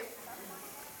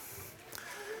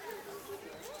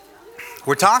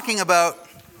We're talking about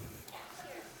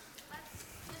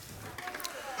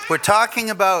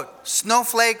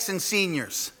snowflakes and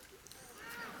seniors.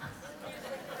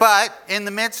 But in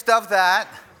the midst of that,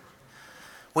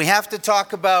 we have to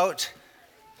talk about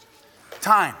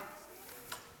time.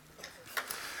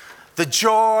 The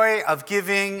joy of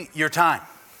giving your time.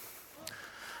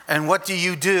 And what do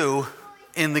you do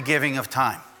in the giving of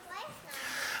time?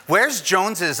 Where's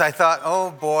Jones's? I thought,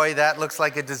 oh boy, that looks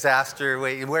like a disaster.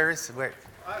 Wait, where? I don't know,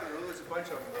 there's a bunch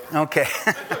of them. Okay.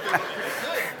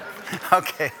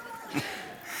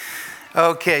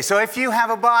 Okay, so if you have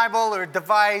a Bible or a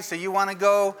device or you want to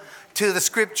go to the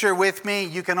scripture with me,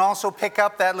 you can also pick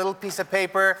up that little piece of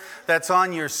paper that's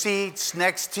on your seats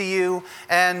next to you,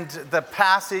 and the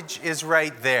passage is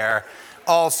right there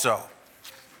also.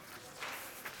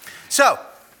 So,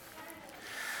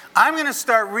 I'm going to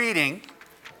start reading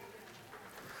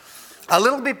a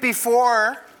little bit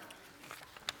before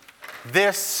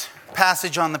this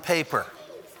passage on the paper,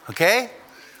 okay?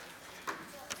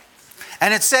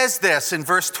 And it says this in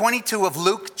verse 22 of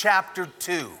Luke chapter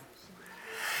 2.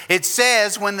 It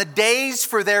says, when the days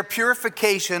for their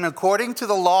purification according to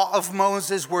the law of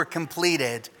Moses were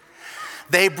completed,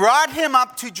 they brought him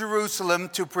up to Jerusalem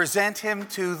to present him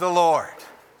to the Lord.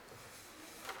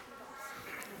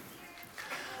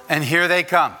 And here they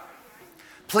come.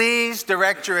 Please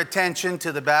direct your attention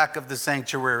to the back of the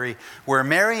sanctuary where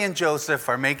Mary and Joseph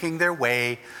are making their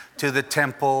way to the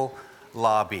temple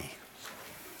lobby.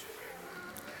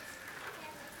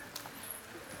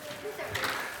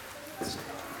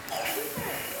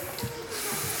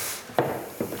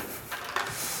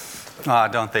 Ah,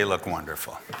 don't they look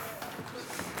wonderful?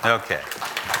 Okay.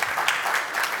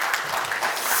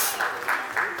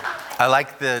 I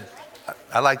like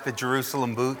the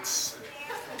Jerusalem boots.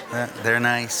 They're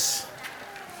nice.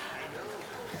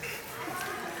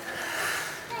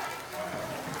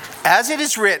 As it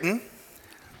is written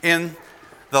in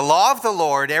the law of the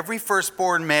Lord, every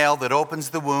firstborn male that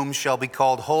opens the womb shall be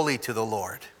called holy to the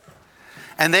Lord.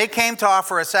 And they came to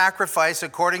offer a sacrifice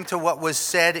according to what was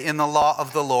said in the law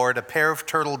of the Lord, a pair of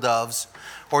turtle doves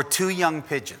or 2 young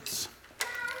pigeons.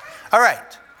 All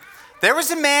right. There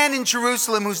was a man in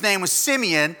Jerusalem whose name was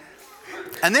Simeon,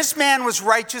 and this man was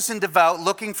righteous and devout,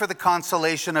 looking for the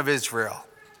consolation of Israel.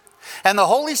 And the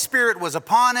Holy Spirit was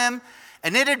upon him,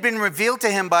 and it had been revealed to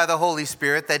him by the Holy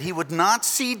Spirit that he would not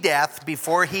see death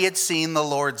before he had seen the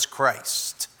Lord's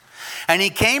Christ. And he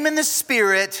came in the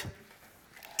Spirit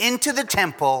into the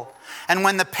temple, and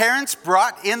when the parents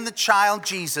brought in the child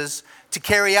Jesus to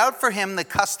carry out for him the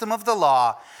custom of the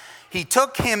law, he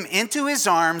took him into his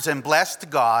arms and blessed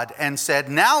God and said,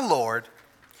 now, Lord,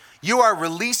 you are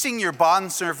releasing your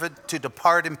bondservant to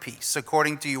depart in peace,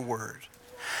 according to your word.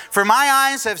 For my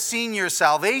eyes have seen your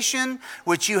salvation,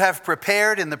 which you have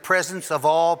prepared in the presence of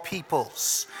all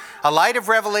peoples, a light of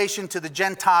revelation to the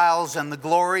Gentiles and the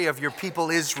glory of your people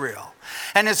Israel.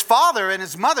 And his father and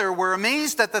his mother were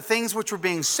amazed at the things which were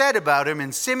being said about him,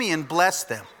 and Simeon blessed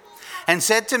them and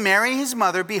said to Mary his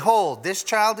mother, behold, this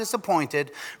child is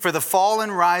appointed for the fall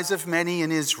and rise of many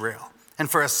in Israel,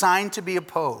 and for a sign to be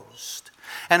opposed.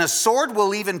 And a sword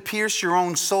will even pierce your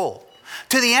own soul,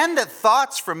 to the end that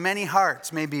thoughts from many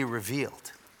hearts may be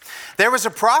revealed. There was a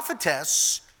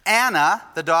prophetess, Anna,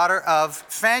 the daughter of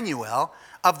Phanuel,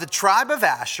 of the tribe of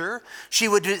Asher. She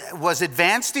was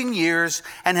advanced in years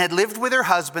and had lived with her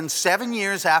husband 7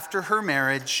 years after her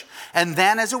marriage, and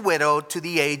then as a widow to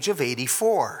the age of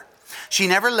 84. She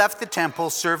never left the temple,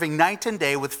 serving night and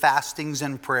day with fastings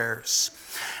and prayers.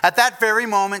 At that very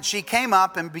moment, she came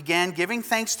up and began giving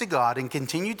thanks to God and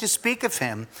continued to speak of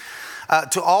him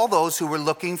to all those who were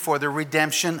looking for the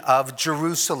redemption of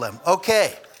Jerusalem.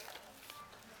 Okay.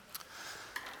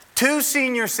 2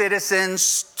 senior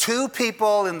citizens, 2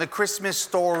 people in the Christmas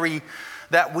story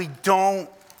that we don't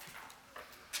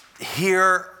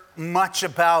hear much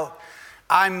about.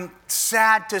 I'm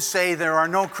sad to say there are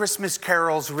no Christmas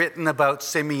carols written about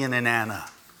Simeon and Anna.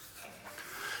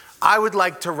 I would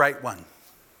like to write one.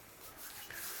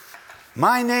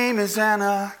 My name is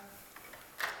Anna,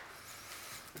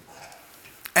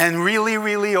 and really,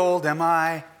 really old am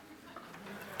I.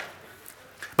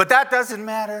 But that doesn't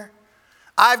matter.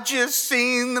 I've just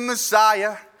seen the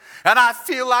Messiah, and I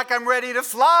feel like I'm ready to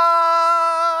fly.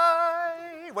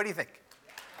 What do you think?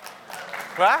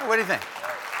 What do you think?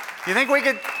 You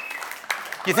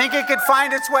think it could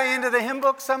find its way into the hymn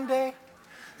book someday?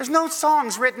 There's no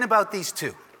songs written about these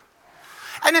 2.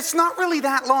 And it's not really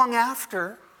that long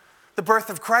after the birth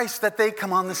of Christ that they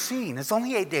come on the scene. It's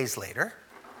only 8 days later.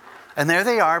 And there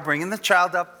they are, bringing the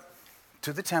child up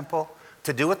to the temple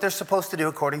to do what they're supposed to do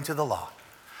according to the law.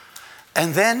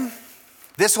 And then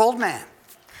This old man.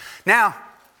 Now,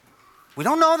 we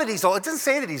don't know that he's old. It doesn't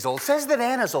say that he's old. It says that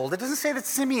Anna's old. It doesn't say that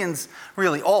Simeon's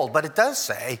really old, but it does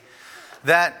say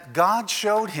that God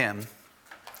showed him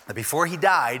that before he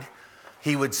died,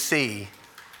 he would see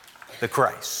the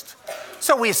Christ.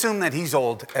 So we assume that he's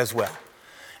old as well.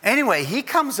 Anyway, he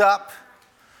comes up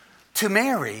to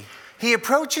Mary. He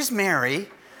approaches Mary,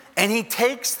 and he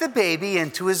takes the baby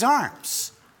into his arms.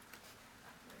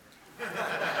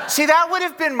 See, that would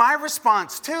have been my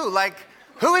response too. Like,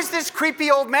 who is this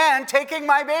creepy old man taking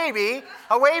my baby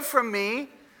away from me?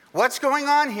 What's going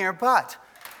on here? But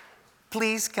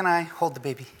please, can I hold the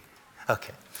baby?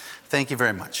 Okay. Thank you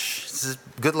very much. This is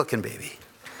a good-looking baby.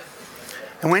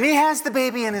 And when he has the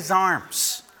baby in his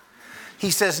arms, he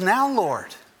says, now,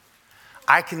 Lord,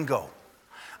 I can go.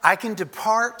 I can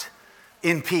depart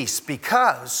in peace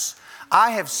because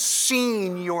I have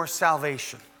seen your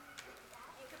salvation.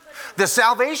 The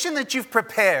salvation that you've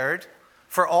prepared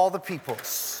for all the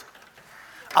peoples.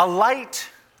 A light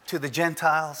to the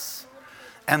Gentiles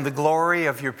and the glory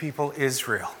of your people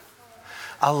Israel.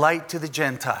 A light to the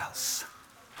Gentiles.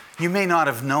 You may not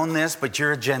have known this, but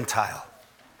you're a Gentile.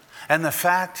 And the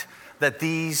fact that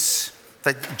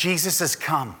Jesus has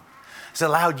come has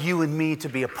allowed you and me to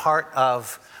be a part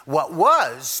of what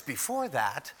was, before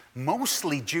that,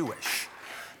 mostly Jewish.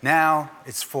 Now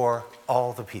it's for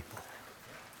all the people.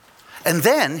 And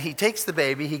then he takes the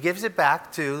baby, he gives it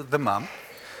back to the mom,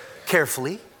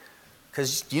 carefully,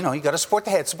 because, you got to support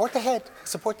the head, support the head,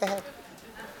 support the head.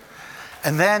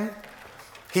 And then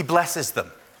he blesses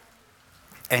them.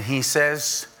 And he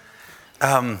says,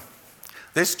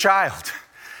 this child's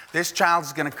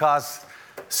going to cause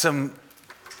some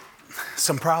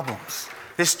problems.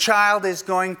 This child is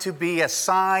going to be a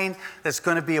sign that's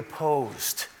going to be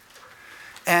opposed.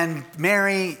 And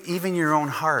Mary, even your own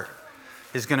heart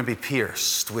is going to be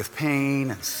pierced with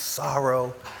pain and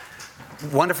sorrow.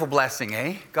 Wonderful blessing,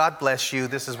 eh? God bless you.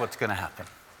 This is what's going to happen.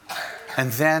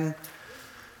 And then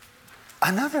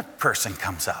another person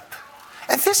comes up.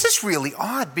 And this is really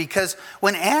odd because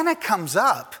when Anna comes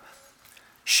up,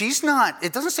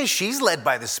 it doesn't say she's led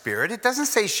by the Spirit. It doesn't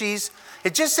say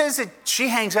it just says that she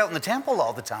hangs out in the temple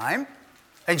all the time.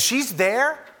 And she's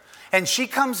there. And she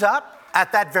comes up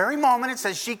at that very moment. It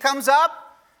says she comes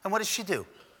up. And what does she do?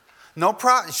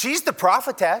 She's the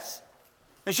prophetess.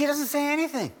 And she doesn't say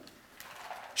anything.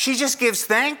 She just gives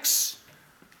thanks.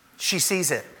 She sees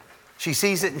it. She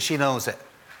sees it and she knows it.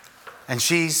 And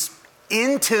she's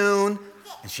in tune.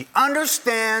 And she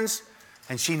understands.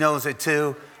 And she knows it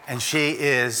too. And she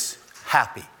is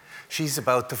happy. She's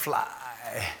about to fly.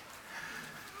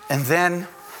 And then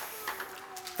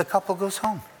the couple goes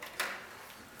home.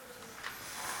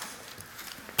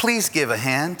 Please give a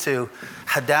hand to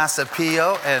Hadassah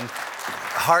Pio and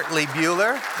Hartley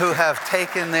Bueller, who have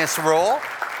taken this role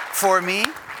for me.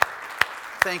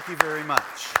 Thank you very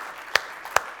much.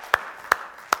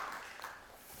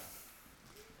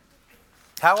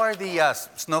 How are the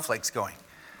snowflakes going?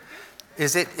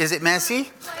 Is it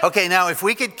messy? Okay, now if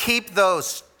we could keep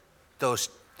those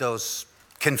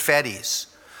confettis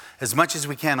as much as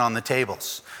we can on the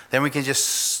tables, then we can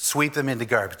just sweep them into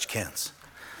garbage cans.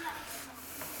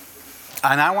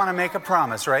 And I want to make a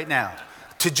promise right now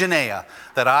to Janaea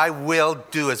that I will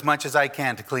do as much as I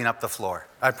can to clean up the floor.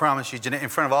 I promise you, Janaea, in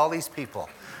front of all these people,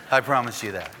 I promise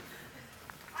you that.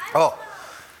 Oh,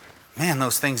 man,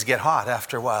 those things get hot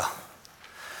after a while.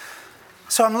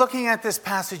 So I'm looking at this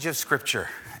passage of Scripture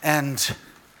and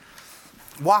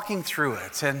walking through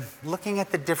it and looking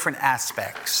at the different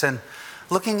aspects and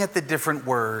looking at the different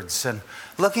words and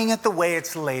looking at the way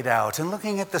it's laid out and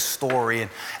looking at the story.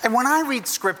 And when I read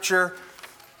Scripture,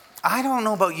 I don't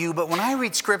know about you, but when I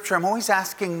read Scripture, I'm always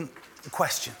asking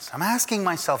questions. I'm asking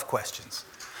myself questions.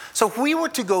 So if we were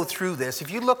to go through this,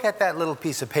 if you look at that little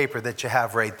piece of paper that you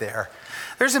have right there,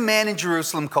 there's a man in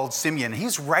Jerusalem called Simeon.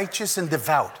 He's righteous and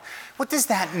devout. What does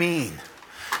that mean?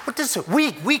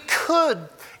 We could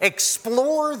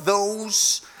explore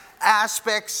those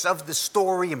aspects of the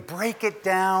story and break it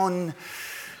down.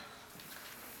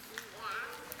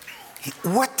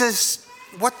 What does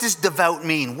devout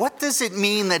mean? What does it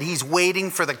mean that he's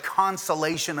waiting for the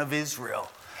consolation of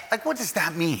Israel? Like, what does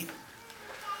that mean?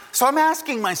 So I'm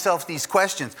asking myself these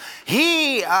questions.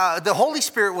 The Holy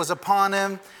Spirit was upon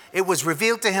him. It was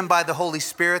revealed to him by the Holy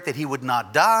Spirit that he would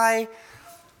not die.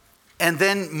 And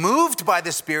then, moved by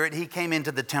the Spirit, he came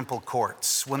into the temple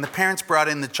courts. When the parents brought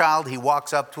in the child, he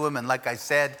walks up to him. And like I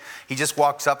said, he just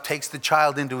walks up, takes the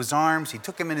child into his arms. He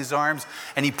took him in his arms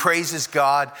and he praises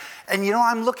God. And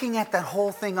I'm looking at that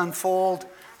whole thing unfold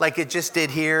like it just did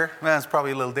here. Well, it's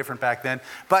probably a little different back then.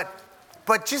 But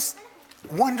just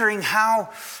wondering how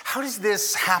does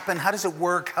this happen? How does it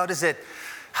work? How does that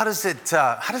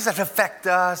affect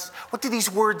us? What do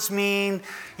these words mean?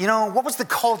 What was the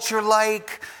culture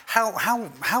like?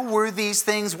 How were these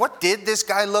things? What did this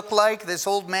guy look like? This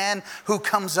old man who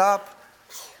comes up?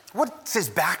 What's his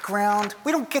background?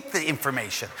 We don't get the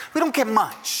information. We don't get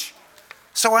much.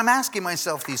 So I'm asking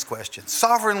myself these questions.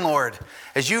 Sovereign Lord,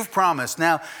 as you've promised,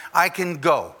 now I can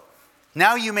go.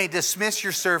 Now you may dismiss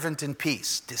your servant in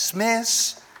peace.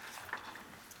 Dismiss?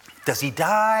 Does he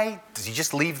die? Does he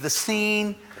just leave the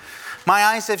scene? My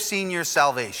eyes have seen your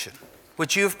salvation,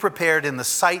 which you have prepared in the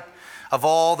sight of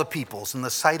all the peoples, in the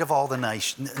sight of all the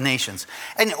nations.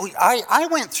 And I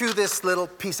went through this little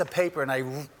piece of paper and I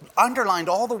underlined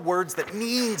all the words that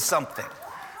mean something,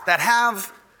 that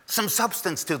have some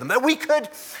substance to them. That we could,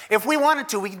 if we wanted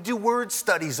to, we could do word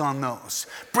studies on those.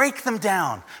 Break them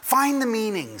down. Find the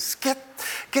meanings. Get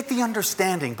the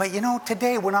understanding. But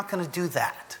today we're not going to do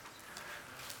that.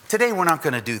 Today we're not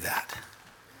going to do that.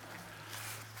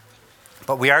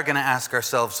 But we are going to ask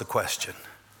ourselves a question.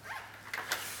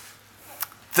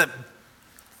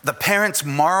 The parents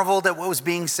marveled at what was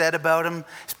being said about him.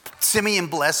 Simeon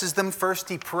blesses them. First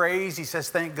he prays. He says,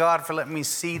 thank God for letting me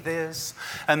see this.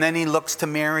 And then he looks to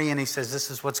Mary and he says, this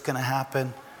is what's going to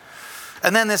happen.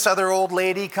 And then this other old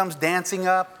lady comes dancing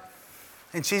up.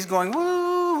 And she's going,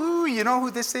 woo, woo, you know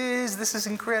who this is? This is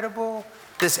incredible.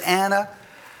 This Anna,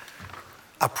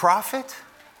 a prophet,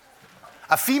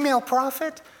 a female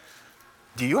prophet.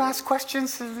 Do you ask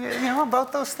questions,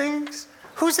 about those things?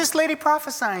 Who's this lady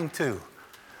prophesying to?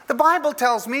 The Bible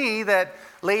tells me that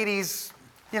ladies,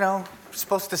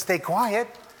 supposed to stay quiet.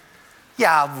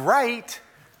 Yeah, right.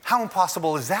 How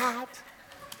impossible is that?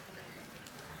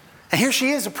 And here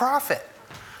she is, a prophet.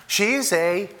 She's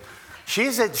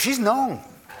known.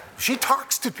 She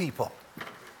talks to people.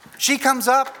 She comes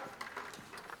up,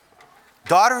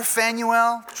 daughter of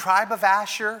Phanuel, tribe of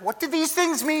Asher. What do these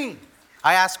things mean?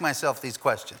 I ask myself these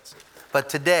questions. But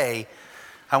today,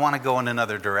 I want to go in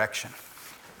another direction.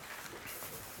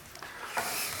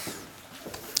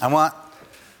 I want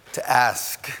to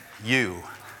ask you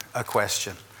a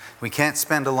question. We can't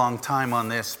spend a long time on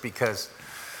this because,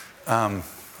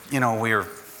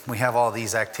 we have all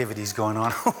these activities going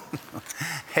on.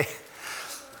 Hey,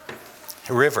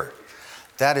 River,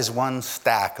 that is one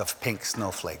stack of pink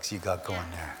snowflakes you got going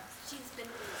there.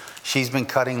 She's been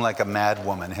cutting like a mad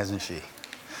woman, hasn't she?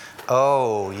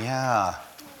 Oh, yeah.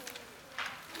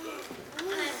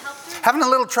 Having a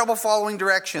little trouble following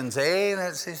directions, eh?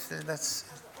 That's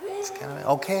kind of,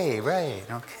 okay, right,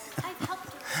 okay.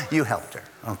 You helped her,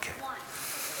 okay.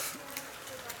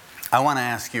 I want to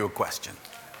ask you a question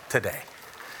today.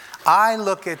 I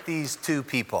look at these two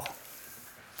people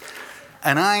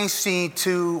and I see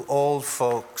two old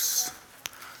folks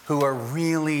who are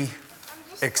really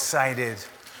excited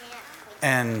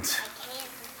and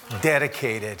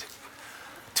dedicated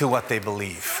to what they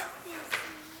believe.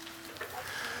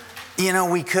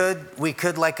 We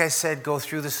could, like I said, go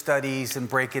through the studies and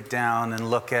break it down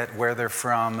and look at where they're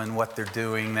from and what they're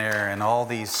doing there and all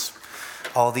these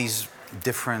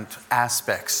different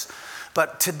aspects.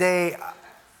 But today,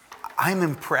 I'm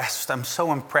impressed. I'm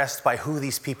so impressed by who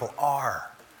these people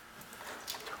are.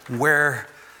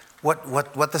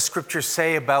 What the scriptures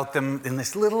say about them in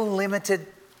this little limited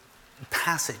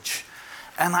passage.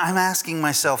 And I'm asking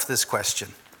myself this question.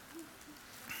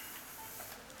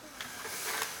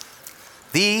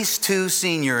 These two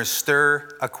seniors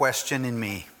stir a question in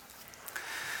me.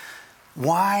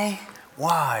 Why?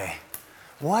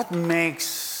 What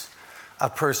makes a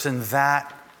person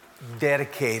that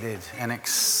dedicated and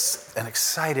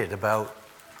excited about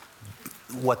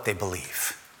what they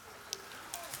believe?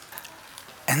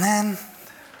 And then,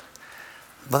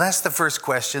 that's the first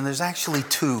question. There's actually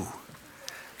two.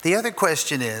 The other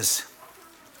question is,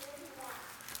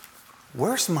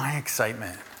 where's my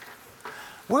excitement?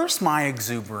 Where's my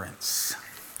exuberance?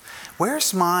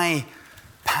 Where's my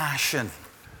passion?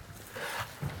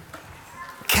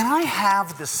 Can I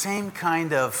have the same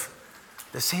kind of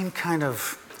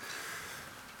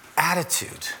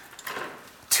attitude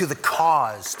to the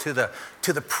cause, to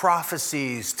the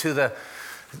prophecies, to the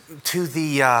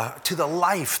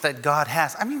life that God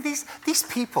has? I mean, these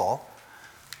people,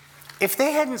 if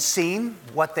they hadn't seen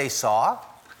what they saw,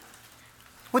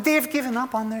 would they have given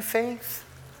up on their faith?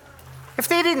 If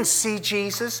they didn't see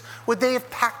Jesus, would they have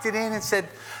packed it in and said,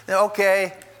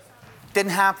 okay,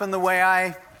 didn't happen the way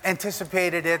I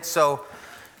anticipated it, so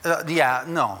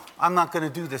no, I'm not going to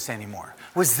do this anymore.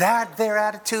 Was that their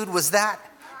attitude? Was that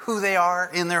who they are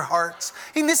in their hearts?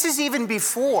 And this is even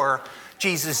before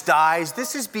Jesus dies.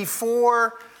 This is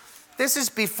before This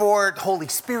is before Holy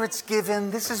Spirit's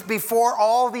given. This is before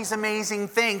all these amazing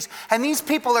things. And these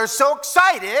people are so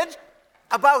excited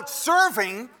about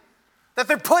serving that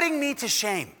they're putting me to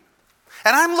shame.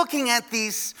 And I'm looking at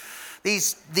these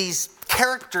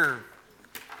character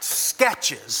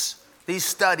sketches, these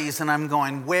studies, and I'm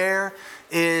going,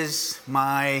 where's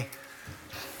my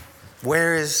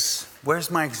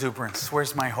exuberance?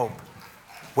 Where's my hope?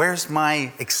 Where's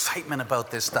my excitement about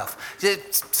this stuff?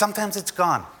 Sometimes it's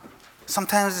gone.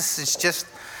 Sometimes it's just,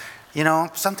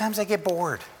 sometimes I get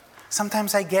bored.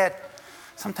 Sometimes I get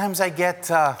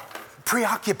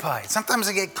preoccupied. Sometimes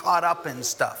I get caught up in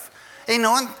stuff. And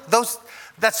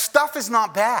that stuff is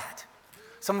not bad.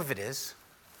 Some of it is.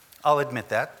 I'll admit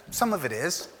that. Some of it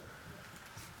is.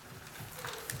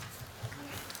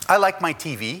 I like my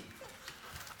TV.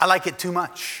 I like it too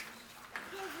much.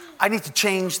 I need to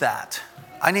change that.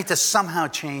 I need to somehow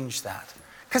change that.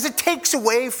 Because it takes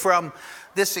away from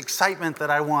this excitement that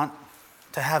I want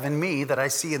to have in me that I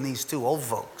see in these two old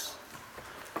folks.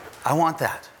 I want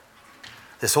that.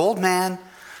 This old man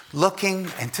looking,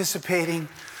 anticipating,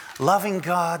 loving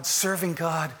God, serving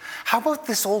God. How about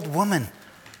this old woman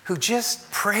who just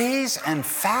prays and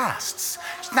fasts?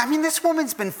 I mean, this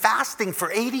woman's been fasting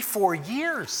for 84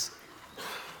 years.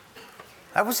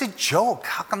 That was a joke.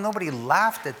 How come nobody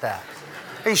laughed at that?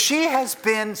 And she has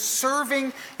been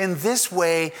serving in this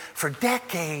way for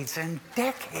decades and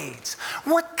decades.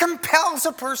 What compels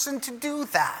a person to do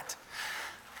that?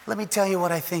 Let me tell you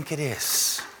what I think it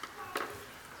is.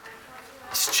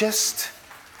 It's just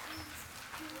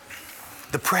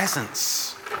the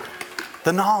presence,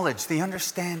 the knowledge, the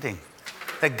understanding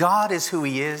that God is who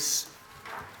He is,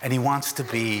 and He wants to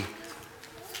be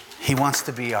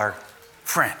our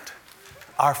friend,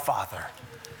 our Father,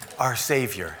 our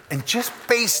Savior. And just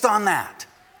based on that,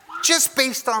 just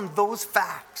based on those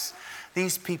facts,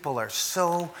 these people are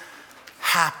so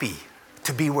happy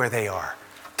to be where they are,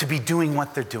 to be doing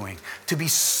what they're doing, to be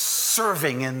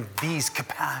serving in these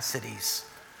capacities.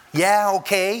 Yeah,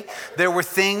 okay, there were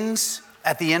things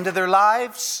at the end of their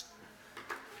lives,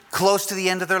 close to the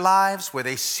end of their lives, where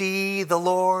they see the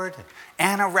Lord.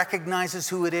 Anna recognizes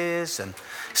who it is, and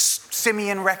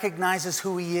Simeon recognizes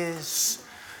who he is.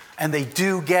 And they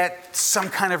do get some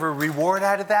kind of a reward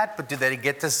out of that, but do they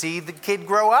get to see the kid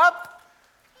grow up?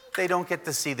 They don't get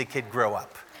to see the kid grow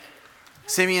up.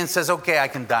 Simeon says, okay, I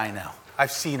can die now.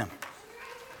 I've seen him.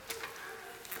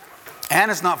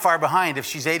 Anna's not far behind. If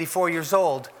she's 84 years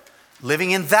old, living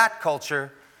in that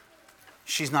culture,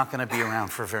 she's not going to be around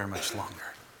for very much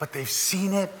longer. But they've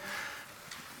seen it.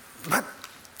 But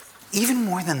even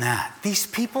more than that, these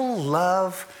people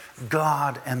love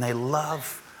God and they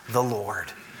love the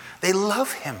Lord. They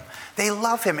love Him. They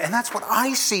love Him. And that's what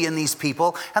I see in these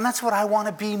people. And that's what I want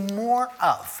to be more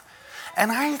of.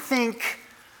 And I think,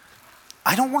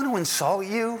 I don't want to insult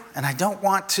you. And I don't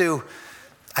want to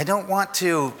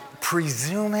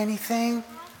presume anything.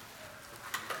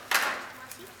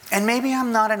 And maybe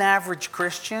I'm not an average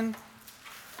Christian.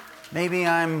 Maybe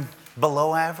I'm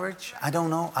below average. I don't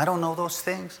know. I don't know those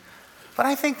things. But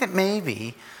I think that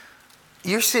maybe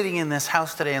you're sitting in this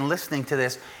house today and listening to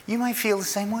this, you might feel the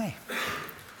same way.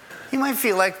 You might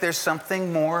feel like there's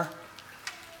something more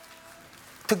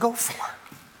to go for.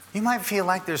 You might feel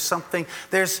like there's something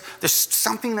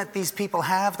that these people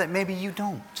have that maybe you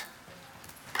don't.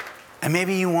 And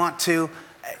maybe you want to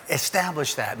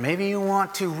establish that. Maybe you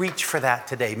want to reach for that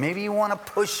today. Maybe you want to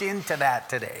push into that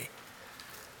today.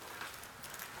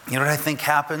 You know what I think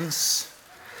happens?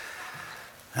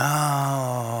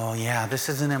 Oh, yeah, this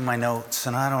isn't in my notes,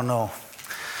 and I don't know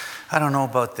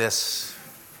about this.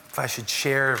 If I should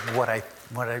share what I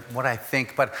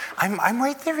think, but I'm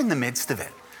right there in the midst of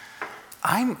it.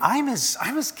 I'm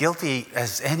as guilty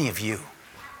as any of you,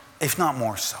 if not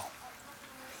more so.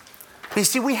 But you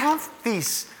see, we have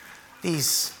these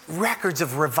records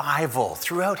of revival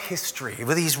throughout history,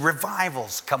 where these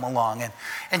revivals come along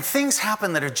and things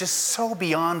happen that are just so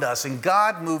beyond us, and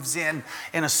God moves in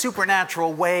a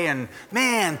supernatural way and,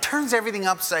 man, turns everything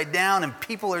upside down, and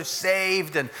people are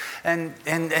saved, and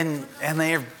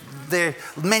they're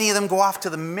many of them go off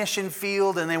to the mission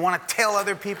field and they want to tell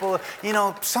other people,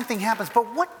 something happens.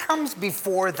 But what comes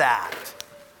before that?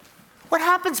 What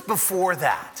happens before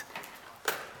that?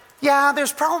 Yeah,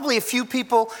 there's probably a few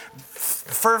people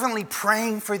fervently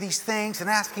praying for these things and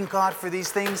asking God for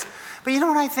these things. But you know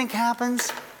what I think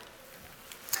happens?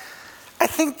 I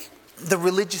think the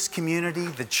religious community,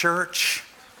 the church,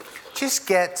 just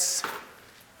gets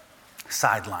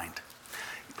sidelined.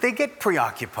 They get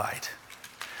preoccupied.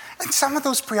 And some of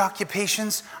those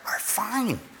preoccupations are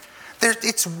fine.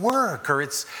 It's work, or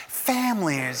it's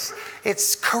family,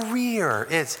 it's career.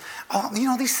 It's,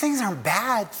 these things aren't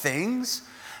bad things,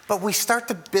 but we start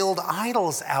to build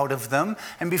idols out of them.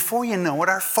 And before you know it,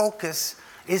 our focus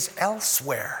is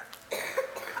elsewhere.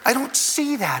 I don't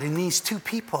see that in these two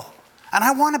people. And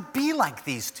I want to be like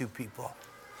these two people.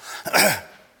 I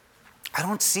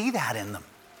don't see that in them.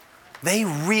 They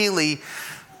really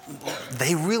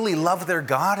love their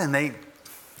God, and they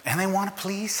want to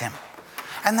please him.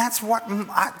 And that's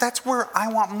where I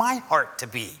want my heart to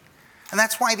be. And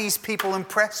that's why these people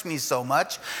impress me so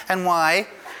much, and why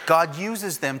God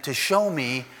uses them to show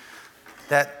me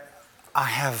that I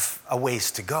have a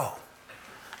ways to go.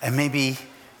 And maybe,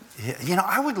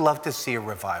 I would love to see a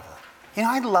revival.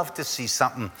 I'd love to see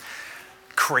something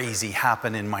crazy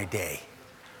happen in my day.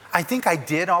 I think I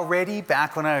did already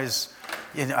back when I was,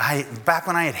 back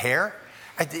when I had hair,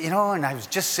 and I was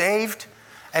just saved.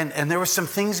 And there were some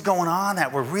things going on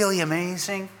that were really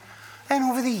amazing. And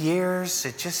over the years,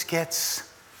 it just gets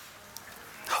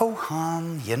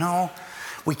ho-hum,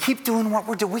 We keep doing what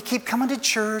we're doing. We keep coming to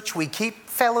church. We keep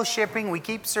fellowshipping. We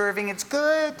keep serving. It's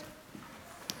good.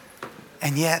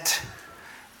 And yet,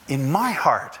 in my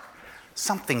heart,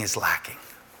 something is lacking.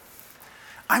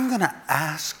 I'm going to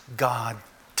ask God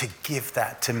to give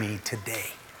that to me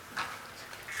today.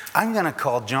 I'm going to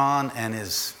call John and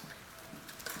his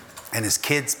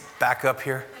kids back up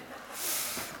here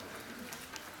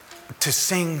to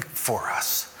sing for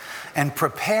us and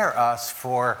prepare us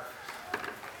for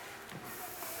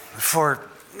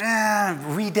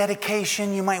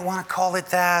rededication, you might want to call it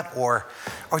that, or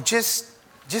just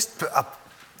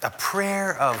a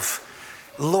prayer of,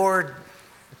 Lord,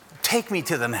 take me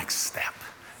to the next step.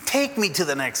 Take me to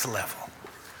the next level.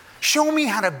 Show me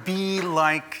how to be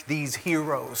like these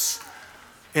heroes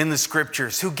in the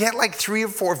scriptures who get like 3 or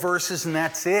 4 verses and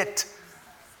that's it.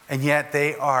 And yet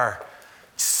they are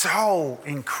so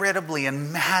incredibly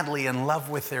and madly in love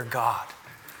with their God.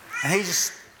 And they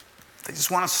just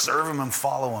want to serve him and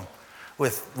follow him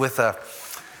with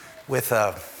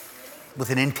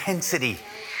an intensity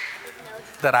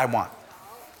that I want.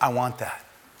 I want that.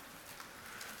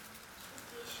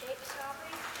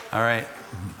 All right.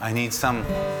 I need something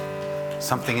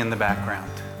in the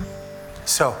background.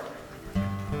 So,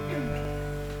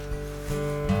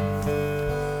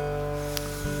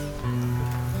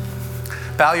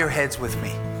 bow your heads with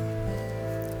me.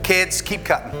 Kids, keep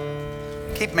cutting.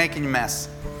 Keep making a mess.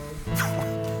 This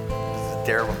is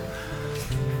terrible.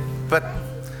 But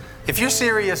if you're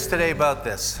serious today about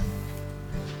this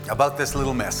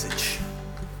little message,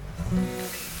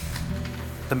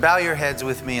 then bow your heads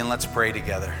with me and let's pray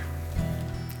together.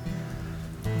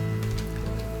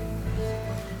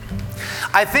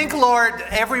 I think, Lord,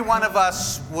 every one of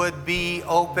us would be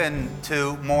open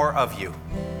to more of you.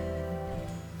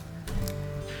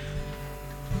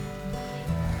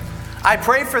 I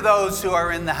pray for those who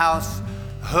are in the house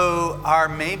who are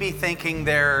maybe thinking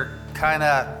they're kind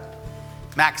of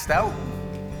maxed out.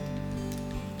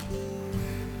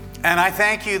 And I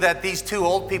thank you that these 2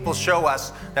 old people show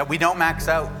us that we don't max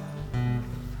out.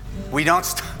 We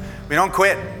don't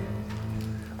quit.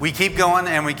 We keep going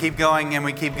and we keep going and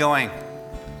we keep going.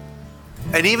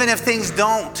 And even if we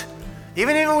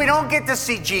don't get to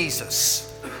see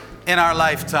Jesus in our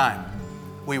lifetime,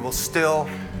 we will still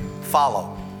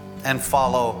follow and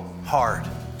follow hard.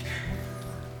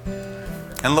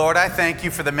 And Lord, I thank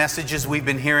you for the messages we've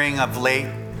been hearing of late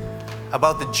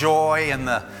about the joy and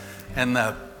the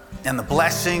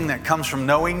blessing that comes from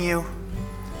knowing you.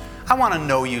 I want to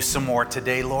know you some more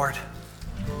today, Lord.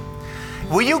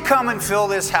 Will you come and fill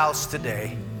this house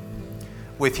today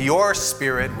with your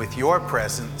Spirit, with your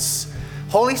presence?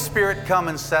 Holy Spirit, come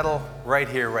and settle right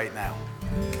here, right now.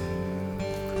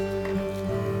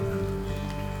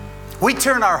 We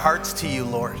turn our hearts to you,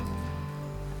 Lord.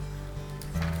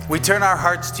 We turn our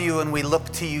hearts to you and we look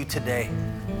to you today.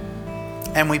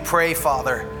 And we pray,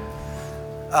 Father,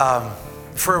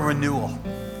 for a renewal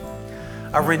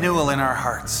in our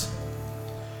hearts.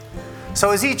 So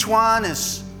as each one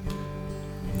is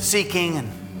seeking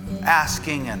and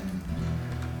asking and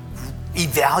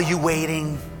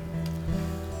evaluating,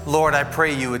 Lord, I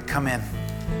pray you would come in.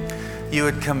 You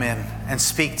would come in and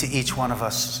speak to each one of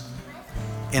us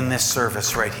in this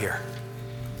service right here.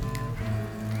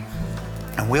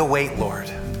 And we'll wait,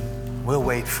 Lord. We'll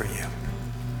wait for you.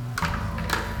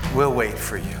 We'll wait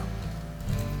for you.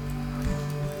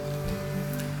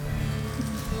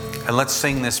 And let's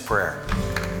sing this prayer.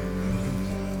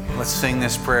 Let's sing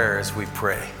this prayer as we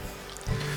pray.